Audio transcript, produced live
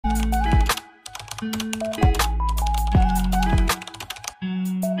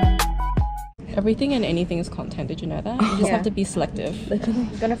Everything and anything is content, did you know that? You just have to be selective. They're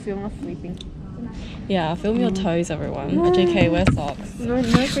gonna film us sleeping. Yeah, film your toes, everyone. No. JK, wear socks. No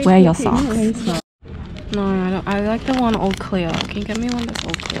wear your socks. No, I don't. I like the one all clear. Can you get me one that's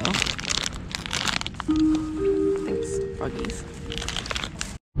all clear? Thanks, froggies.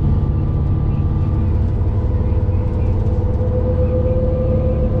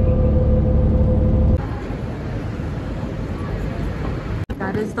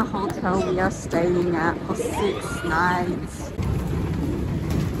 That is the hotel we are staying at for 6 nights.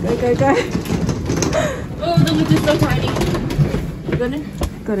 Go, go, go! Oh, the lift is so tiny. You got in?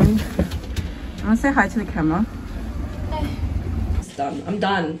 Got in. I want to say hi to the camera. It's done. I'm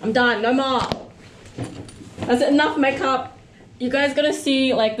done. I'm done. No more. That's enough makeup. You guys gonna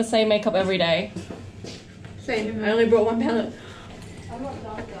see like the same makeup every day. Same. I only brought one palette. I'm not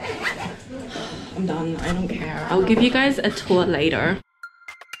done. I'm done. I don't care. I'll give you guys a tour later.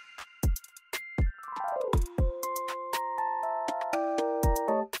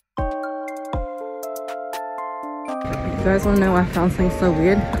 You guys want to know I found something so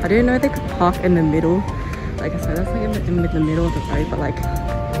weird? I didn't know they could park in the middle. Like I said, that's like in the middle of the road, but like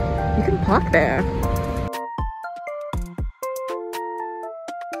you can park there.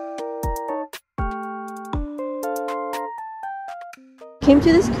 Came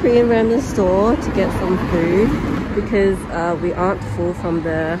to this Korean ramen store to get some food because we aren't full from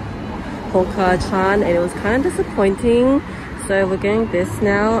the Hoka-chan and it was kind of disappointing. So we're getting this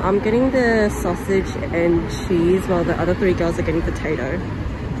now. I'm getting the sausage and cheese while the other 3 girls are getting potato.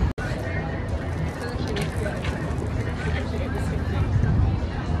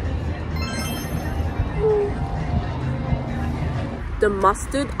 The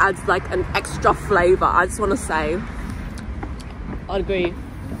mustard adds like an extra flavor, I just want to say. I'd agree.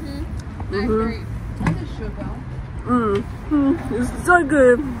 I agree. And the sugar. It's so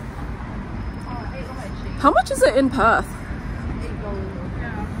good. How much is it in Perth?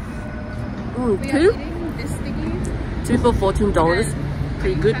 Two for $14.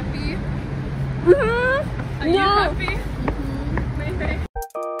 Pretty good. Happy? Are you happy?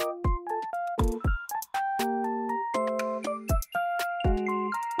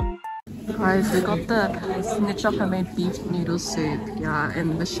 Guys, we got the signature homemade beef noodle soup. Yeah,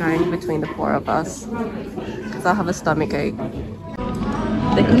 and we're sharing between the 4 of us because I have a stomach ache.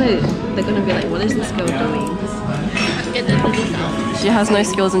 They're gonna be like, what is this girl doing? She has no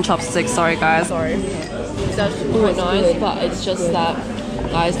skills in chopsticks. Sorry, guys. Sorry. It's actually quite nice, but it's just that,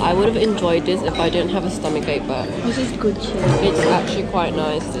 guys, I would have enjoyed this if I didn't have a stomach ache, but This is good too. it's actually quite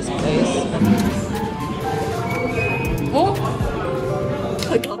nice, this place. Oh!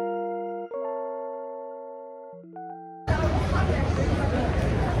 My God.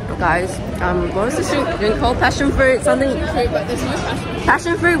 Guys, what was this drink called? Passion fruit, something.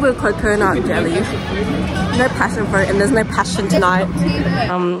 Passion fruit with coconut jelly. No passion fruit, and there's no passion tonight.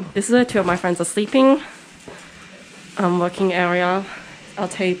 This is where 2 of my friends are sleeping. Working area, our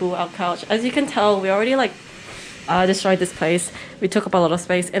table, our couch. As you can tell, we already like destroyed this place. We took up a lot of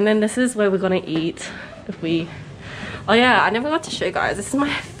space, and then this is where we're gonna eat. If we. Oh yeah, I never got to show you guys. This is my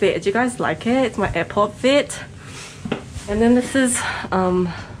fit. Do you guys like it? It's my airport fit. And then this is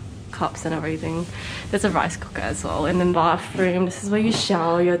cups and everything. There's a rice cooker as well, and then bathroom. This is where you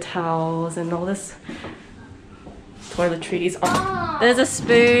shower your towels and all this toiletries. Oh, there's a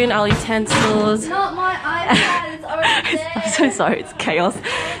spoon, our utensils. Not my iPad, it's already there. I'm so sorry, it's chaos.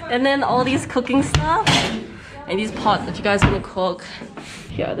 And then all these cooking stuff and these pots if you guys want to cook.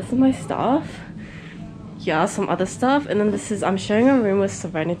 Yeah, this is my stuff. Yeah, some other stuff. And then this is, I'm sharing a room with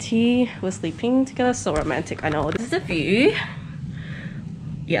Serenity. We're sleeping together, so romantic, I know. This is the view.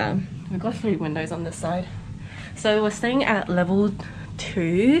 Yeah, we've got 3 windows on this side. So we're staying at level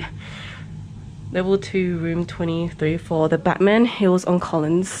 2. Level 2, room 23 for the Batman Hills on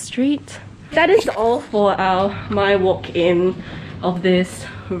Collins Street. That is all for my walk-in of this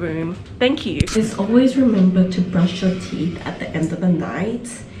room. Thank you. Just always remember to brush your teeth at the end of the night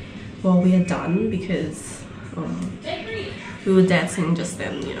while we are done, because we were dancing just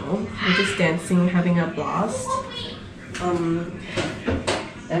then, you know. We're just dancing, having a blast.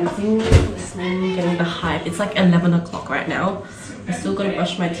 Dancing, listening, getting the hype. It's like 11 o'clock right now. I still gotta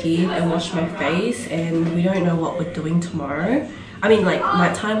brush my teeth and wash my face, and we don't know what we're doing tomorrow. I mean, like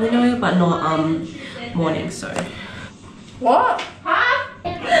nighttime we know, but not morning. So what? Huh?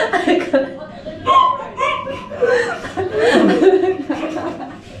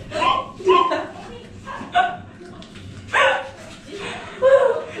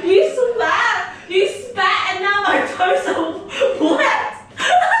 You spat, and now my toes are wet.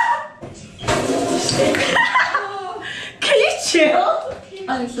 chill.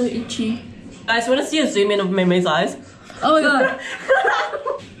 I'm so itchy. Guys, want to see a zoom in of May's eyes? Oh my god.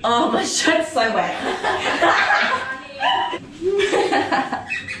 Oh, my shirt's so wet.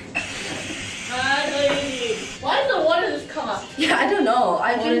 Why is the water this color? Yeah, I don't know.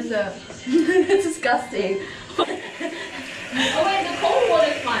 What is that? It's disgusting. Oh wait, the cold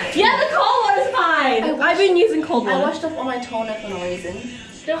water is fine. Yeah, the cold water's fine. I've been using cold water. I washed off all my toner for no reason.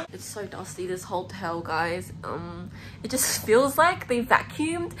 It's so dusty, this hotel, guys. It just feels like they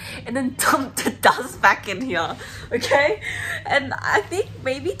vacuumed and then dumped the dust back in here, okay? And I think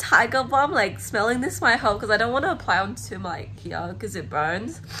maybe Tiger Balm, like smelling this might help because I don't want to apply onto my here because it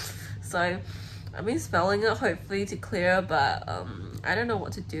burns. So I've been smelling it hopefully to clear, but I don't know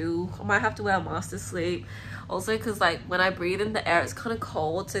what to do. I might have to wear a mask to sleep. Also because like when I breathe in the air, it's kind of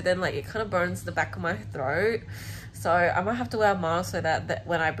cold, so then like it kind of burns the back of my throat. So I might have to wear a mask so that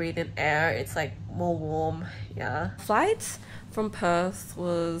when I breathe in air, it's like more warm. Yeah. Flight from Perth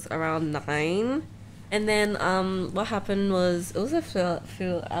was around 9. And then what happened was it was a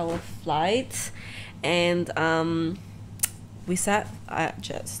few hour flight, and we sat at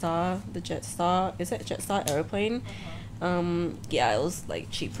Jetstar. The Jetstar, is it Jetstar airplane? Yeah, it was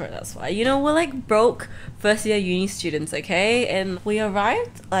like cheaper, that's why. You know, we're like broke first year uni students, okay? And we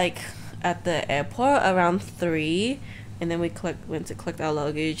arrived like at the airport around 3, and then we went to collect our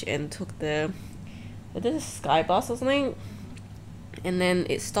luggage and took the Sky Bus or something, and then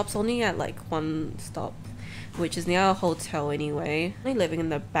it stops only at like one stop, which is near our hotel anyway. I'm living in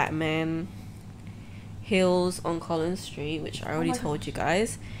the Batman Hills on Collins Street, which I already told you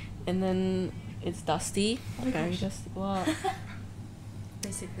guys, and then it's dusty. Very dusty. What?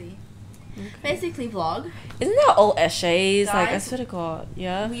 Basically. Okay. Basically vlog. Isn't that all essays? Like, I Guys, swear to God.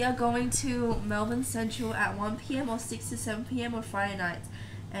 Yeah. We are going to Melbourne Central at 1 PM or 6 to 7 PM on Friday nights.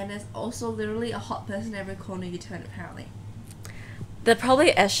 And there's also literally a hot person every corner you turn apparently. They're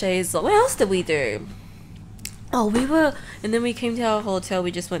probably essays. What else did we do? Oh, and then we came to our hotel.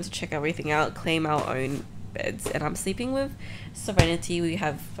 We just went to check everything out, claim our own beds, and I'm sleeping with Serenity. We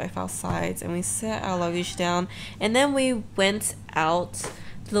have both our sides, and we set our luggage down, and then we went out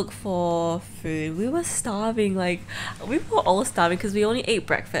to look for food. We were starving, like we were all starving because we only ate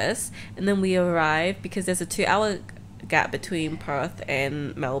breakfast, and then we arrived because there's a 2-hour gap between Perth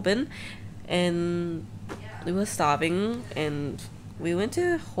and Melbourne, and we were starving, and we went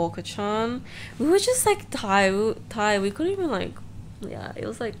to Hawker-chan. We were just like tired. We couldn't even like, yeah, it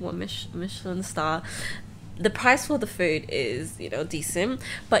was like one Michelin star. The price for the food is, you know, decent,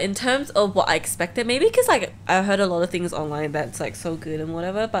 but in terms of what I expected, maybe because like I heard a lot of things online that's like so good and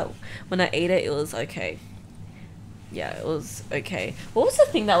whatever, but when I ate it, it was okay. Yeah, it was okay. What was the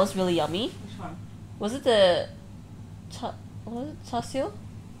thing that was really yummy? Which one? Was it the char siu?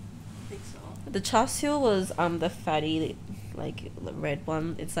 I think so. The char siu was the fatty, like the red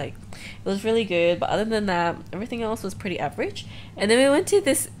one. It's like, it was really good, but other than that, everything else was pretty average. And then we went to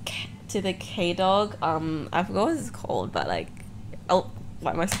the K-Dog, I forgot what it's called, but like,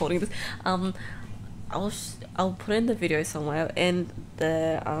 why am I holding this? I'll put in the video somewhere, and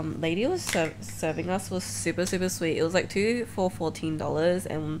the lady who was serving us was super sweet. It was like 2 for $14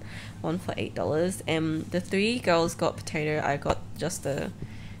 and 1 for $8, and the 3 girls got potato. I got just the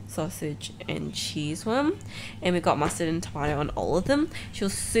sausage and cheese one, and we got mustard and tomato on all of them. She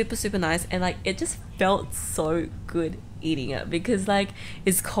was super nice, and like it just felt so good eating it because like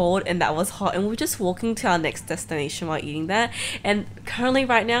it's cold and that was hot, and we're just walking to our next destination while eating that, and currently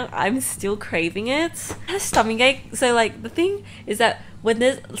right now I'm still craving it. I had a stomach ache. So like the thing is that when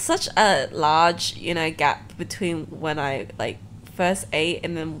there's such a large, you know, gap between when I like first ate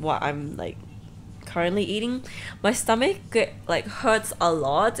and then what I'm like currently eating, my stomach like hurts a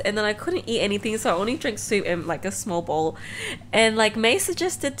lot, and then I couldn't eat anything, so I only drank soup and like a small bowl. And like May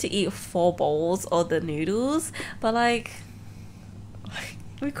suggested to eat 4 bowls of the noodles, but like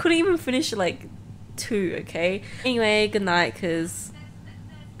we couldn't even finish like 2. Okay, anyway, good night, because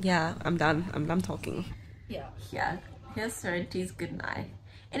yeah, I'm done talking. Yeah, here's Serenity's good night.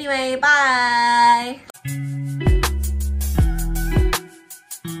 Anyway, bye.